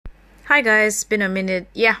Hi guys, been a minute.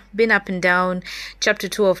 Yeah, been up and down. Chapter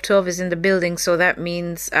 2 of 12 is in the building, so that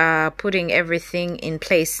means putting everything in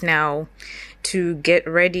place now to get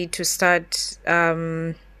ready to start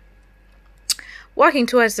working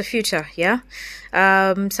towards the future. Yeah.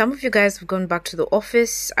 Some of you guys have gone back to the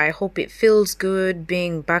office. I hope it feels good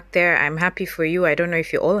being back there. I'm happy for you. I don't know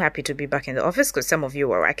if you're all happy to be back in the office because some of you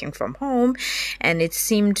were working from home and it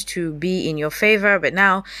seemed to be in your favor, but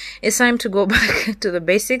now it's time to go back to the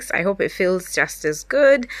basics. I hope it feels just as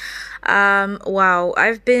good. Wow,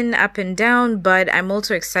 I've been up and down, but I'm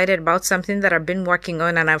also excited about something that I've been working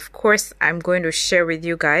on, and of course I'm going to share with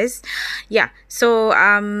you guys. Yeah,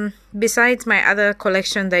 so besides my other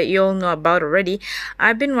collection that you all know about already,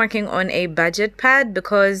 I've been working on a budget pad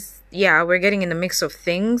because yeah, we're getting in the mix of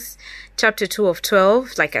things. Chapter 2 of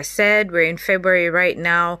 12, like I said, we're in February right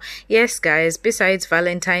now. Yes, guys, besides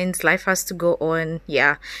Valentine's, life has to go on.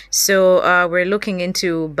 Yeah, so we're looking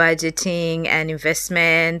into budgeting and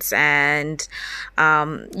investments and,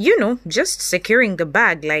 just securing the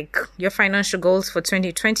bag, like your financial goals for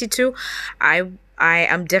 2022. I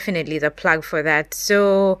am definitely the plug for that.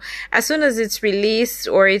 So as soon as it's released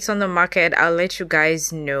or it's on the market, I'll let you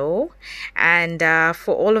guys know. And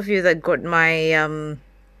for all of you that got my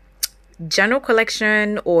journal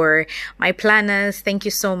collection or my planners, thank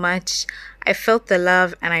you so much. I felt the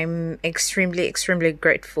love and I'm extremely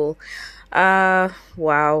grateful.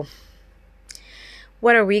 Wow,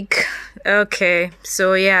 what a week. Okay,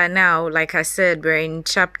 so yeah, now like I said, we're in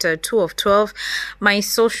chapter 2 of 12. My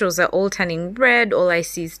socials are all turning red. All I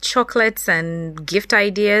see is chocolates and gift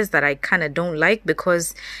ideas that I kind of don't like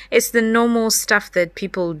because it's the normal stuff that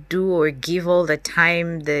people do or give all the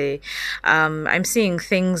time. I'm seeing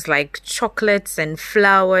things like chocolates and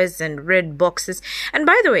flowers and red boxes. And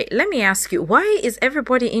by the way, let me ask you, why is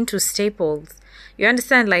everybody into staples? You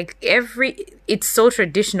understand, like it's so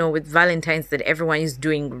traditional with Valentine's that everyone is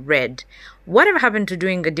doing red. Whatever happened to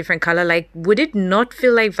doing a different color? Like, would it not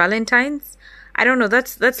feel like Valentine's? I don't know.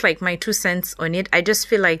 That's like my 2 cents on it. I just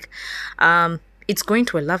feel like it's going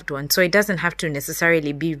to a loved one, so it doesn't have to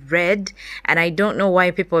necessarily be red. And I don't know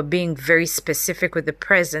why people are being very specific with the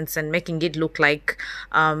presents and making it look like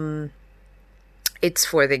it's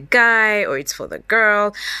for the guy or it's for the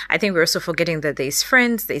girl. I think we're also forgetting that there's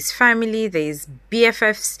friends, there's family, there's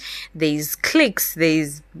BFFs, there's cliques,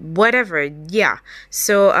 there's whatever. Yeah.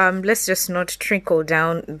 So let's just not trickle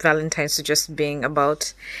down Valentine's to just being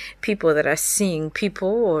about people that are seeing people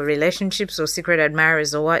or relationships or secret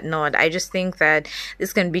admirers or whatnot. I just think that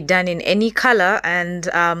this can be done in any color, and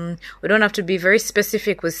we don't have to be very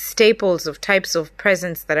specific with staples of types of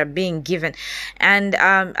presents that are being given. And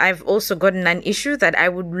I've also gotten an issue that I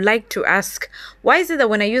would like to ask. Why is it that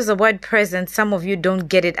when I use the word present, some of you don't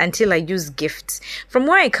get it until I use gifts? From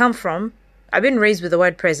where I come from, I've been raised with the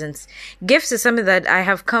word presents. Gifts is something that I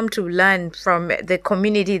have come to learn from the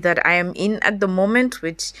community that I am in at the moment,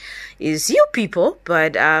 which is you people,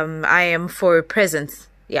 but I am for presents.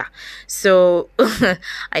 Yeah, so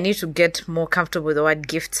I need to get more comfortable with the word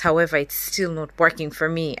gifts. However, it's still not working for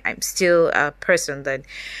me. I'm still a person that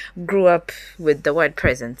grew up with the word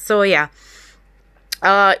present. So yeah.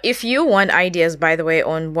 If you want ideas, by the way,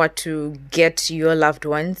 on what to get your loved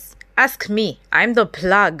ones, ask me. I'm the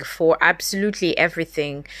plug for absolutely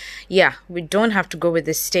everything. Yeah, we don't have to go with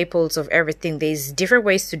the staples of everything. There's different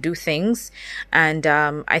ways to do things. And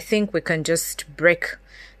I think we can just break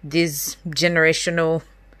these generational...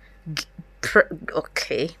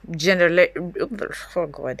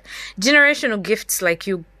 generational gifts, like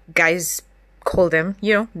you guys call them,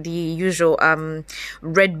 the usual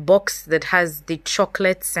red box that has the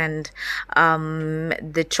chocolates and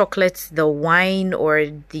the wine or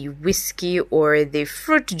the whiskey or the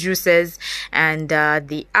fruit juices and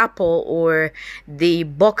the apple or the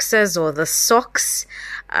boxes or the socks,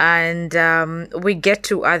 and we get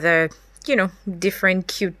to other different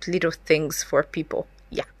cute little things for people.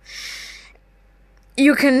 Yeah,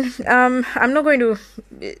 you can I'm not going to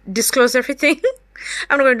disclose everything.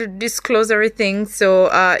 I'm not going to disclose everything. So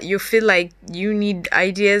you feel like you need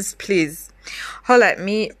ideas, please holler at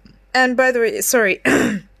me. And by the way, sorry,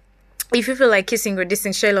 if you feel like kissing or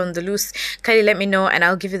dissing Shell on the loose, kindly let me know and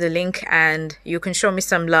I'll give you the link and you can show me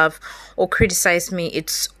some love or criticize me.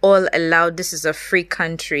 It's all allowed. This is a free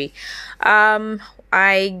country.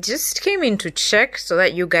 I just came in to check so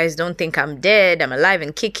that you guys don't think I'm dead. I'm alive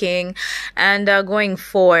and kicking. And going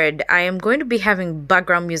forward, I am going to be having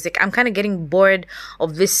background music. I'm kind of getting bored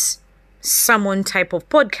of this sermon type of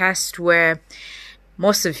podcast where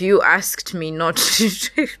most of you asked me not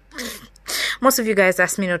to... most of you guys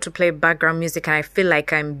asked me not to play background music, and I feel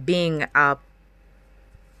like I'm being a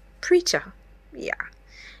preacher. Yeah.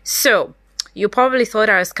 So you probably thought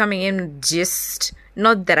I was coming in just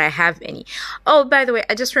not that I have any. Oh, by the way,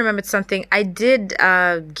 I just remembered something. I did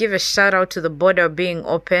give a shout out to the border being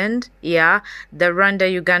opened. Yeah, the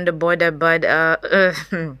Rwanda-Uganda border, but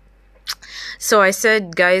so I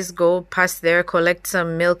said, guys, go past there, collect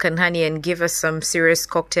some milk and honey, and give us some serious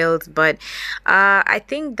cocktails. But I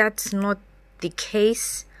think that's not the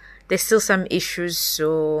case. There's still some issues,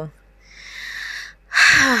 so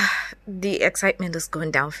the excitement is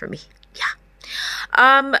going down for me.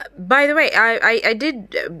 By the way,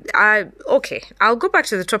 okay, I'll go back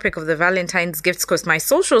to the topic of the Valentine's gifts because my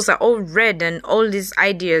socials are all red and all these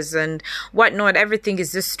ideas and whatnot. Everything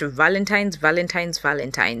is just Valentine's.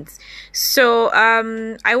 So,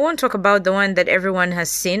 I won't talk about the one that everyone has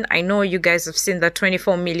seen. I know you guys have seen that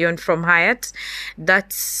 24 million from Hyatt.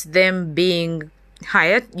 That's them being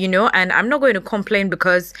Hyatt, and I'm not going to complain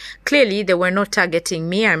because clearly they were not targeting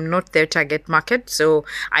me. I'm not their target market, so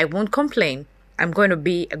I won't complain. I'm going to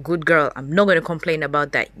be a good girl. I'm not going to complain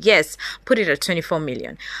about that. Yes, put it at 24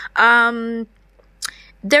 million.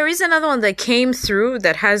 There is another one that came through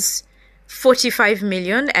that has 45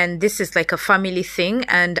 million, and this is like a family thing,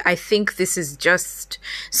 and I think this is just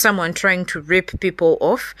someone trying to rip people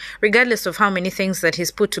off, regardless of how many things that he's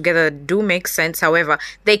put together do make sense. However,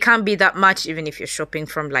 they can't be that much even if you're shopping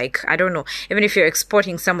from, like, I don't know, even if you're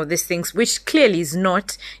exporting some of these things, which clearly is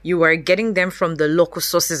not. You are getting them from the local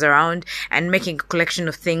sources around and making a collection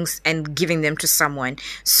of things and giving them to someone.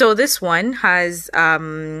 So this one has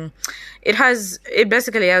it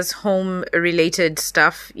basically has home related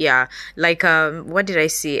stuff. Yeah, like what did I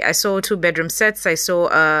see? I saw 2-bedroom sets. I saw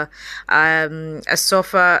a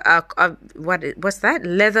sofa, what's that,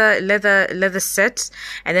 leather set,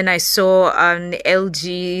 and then I saw an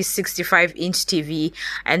LG 65-inch TV,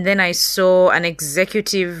 and then I saw an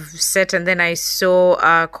executive set, and then I saw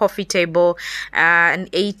a coffee table, an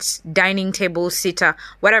 8 dining table sitter,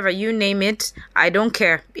 whatever, you name it. I don't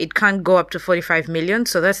care. It can't go up to 45 million,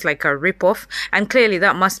 so that's like a rip-off, and clearly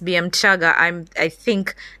that must be Mchaga. I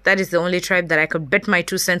think that is the only tribe that I could bet my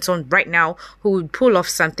 2 cents on right now who would pull off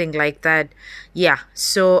something like that. Yeah,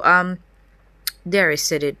 so there I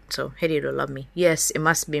said it. So Hedy will love me. Yes, it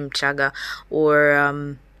must be Mchaga,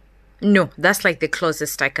 or no, that's like the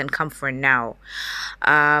closest I can come for now.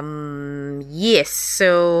 Yes,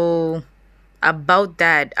 so about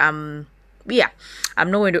that, yeah, I'm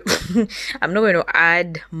not going to I'm not going to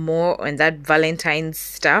add more on that Valentine's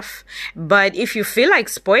stuff, but if you feel like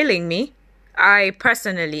spoiling me, I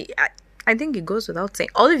personally, I think it goes without saying,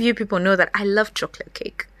 all of you people know that I love chocolate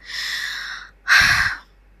cake.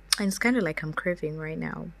 And it's kind of like I'm craving right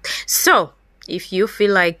now. So if you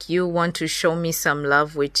feel like you want to show me some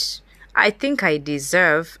love, which I think I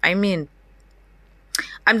deserve, I mean,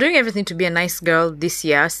 I'm doing everything to be a nice girl this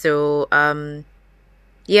year. So,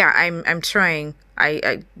 yeah, I'm trying.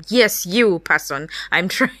 Yes, you person, I'm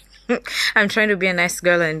trying. I'm trying to be a nice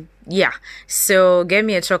girl, and yeah, so get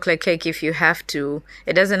me a chocolate cake if you have to.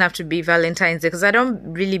 It doesn't have to be Valentine's Day, because I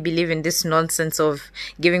don't really believe in this nonsense of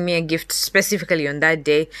giving me a gift specifically on that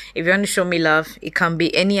day. If you want to show me love, it can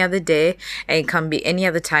be any other day, and it can be any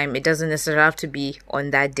other time. It doesn't necessarily have to be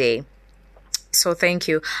on that day. So thank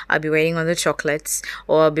you. I'll be waiting on the chocolates,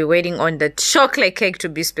 or I'll be waiting on the chocolate cake to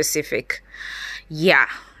be specific. Yeah.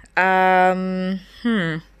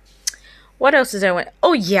 What else did I want?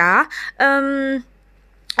 Oh yeah.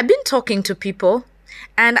 I've been talking to people,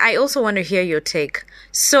 and I also want to hear your take.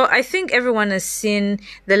 So I think everyone has seen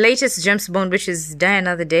the latest James Bond, which is Die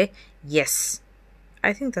Another Day. Yes.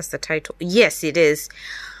 I think that's the title. Yes, it is.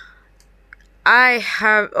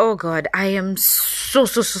 Oh God, I am so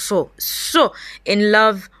in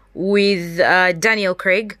love with Daniel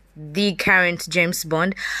Craig, the current James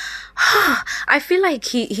Bond. I feel like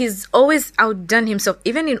he's always outdone himself,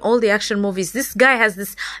 even in all the action movies. This guy has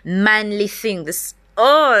this manly thing, this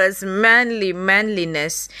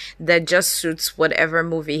manliness that just suits whatever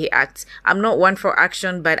movie he acts. I'm not one for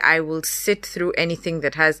action, but I will sit through anything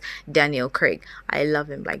that has Daniel Craig. I love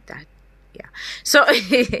him like that. Yeah. So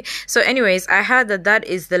anyways, I heard that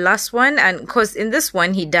is the last one, and because in this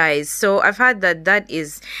one he dies. So I've heard that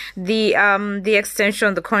is the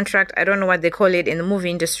extension, the contract, I don't know what they call it in the movie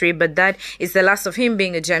industry, but that is the last of him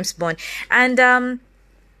being a James Bond. And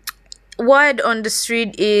word on the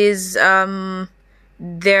street is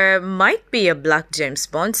there might be a black James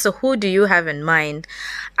Bond. So who do you have in mind?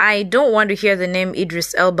 I don't want to hear the name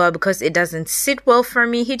Idris Elba because it doesn't sit well for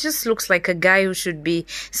me. He just looks like a guy who should be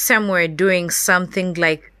somewhere doing something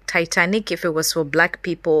like Titanic if it was for black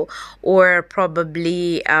people, or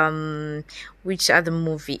probably which other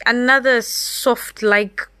movie? Another soft,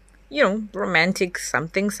 like romantic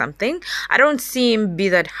something something. I don't see him be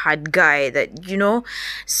that hard guy that,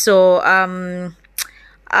 So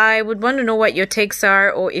I would want to know what your takes are,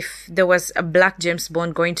 or if there was a black James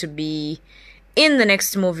Bond going to be in the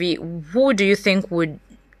next movie, who do you think would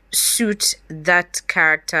suit that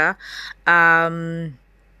character? I'm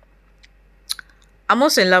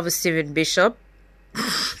also in love with Stephen Bishop.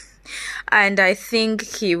 And I think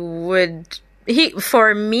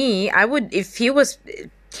for me, I would, if he was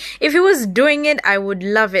doing it, I would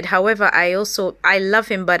love it. However, I love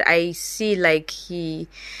him, but I see like I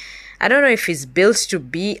don't know if he's built to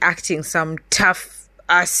be acting some tough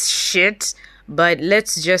ass shit, but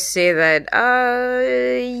let's just say that,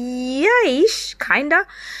 yeah-ish, kinda.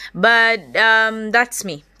 But, that's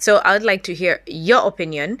me. So I would like to hear your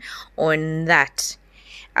opinion on that.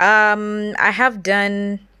 I have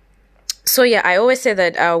done. So yeah, I always say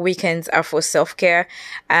that our weekends are for self-care,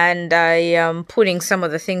 and I am putting some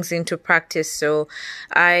of the things into practice. So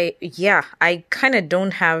I kind of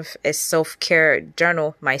don't have a self-care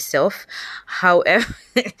journal myself. However,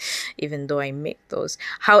 even though I make those,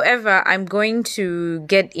 however, I'm going to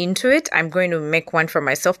get into it. I'm going to make one for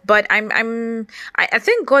myself, but I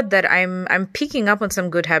thank God that I'm picking up on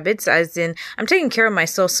some good habits, as in I'm taking care of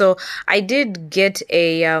myself. So I did get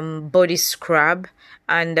a body scrub,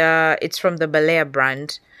 and it's from the Balea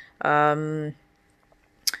brand.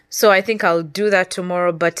 So I think I'll do that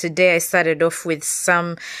tomorrow. But today I started off with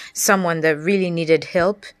someone that really needed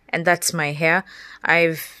help, and that's my hair.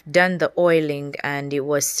 I've done the oiling, and it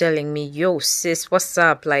was telling me, yo, sis, what's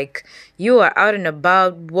up? Like, you are out and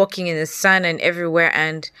about, walking in the sun and everywhere,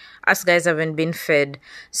 and us guys haven't been fed.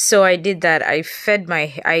 So I did that. I fed my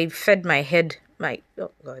head. I fed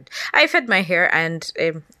my hair, and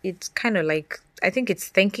it's kind of like, I think it's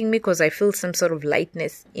thanking me, because I feel some sort of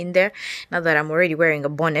lightness in there now that I'm already wearing a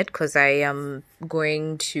bonnet, because I am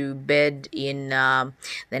going to bed in the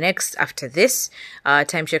next, after this.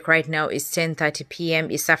 Time check right now is 10:30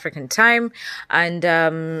 p.m. East African time, and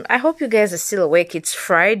I hope you guys are still awake. It's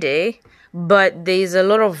Friday, but there's a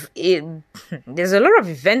lot of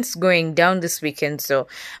events going down this weekend, so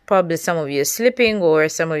probably some of you are sleeping, or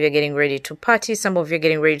some of you are getting ready to party, some of you are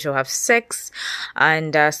getting ready to have sex,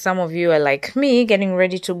 and some of you are like me, getting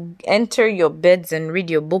ready to enter your beds and read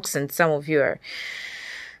your books, and some of you are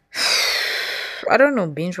I don't know,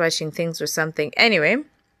 binge watching things or something. Anyway,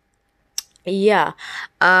 yeah.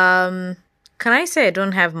 Can I say I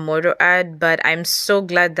don't have more to add, but I'm so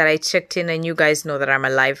glad that I checked in, and you guys know that I'm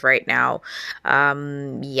alive right now.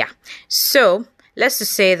 Yeah. So let's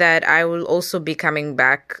just say that I will also be coming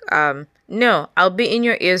back. No, I'll be in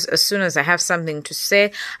your ears as soon as I have something to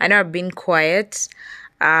say. I know I've been quiet.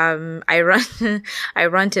 I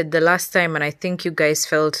ranted the last time, and I think you guys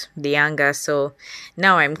felt the anger. So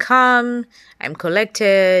now I'm calm, I'm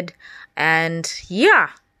collected, and yeah.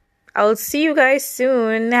 I'll see you guys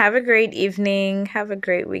soon. Have a great evening. Have a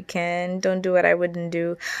great weekend. Don't do what I wouldn't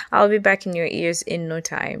do. I'll be back in your ears in no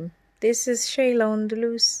time. This is Shayla on the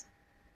loose.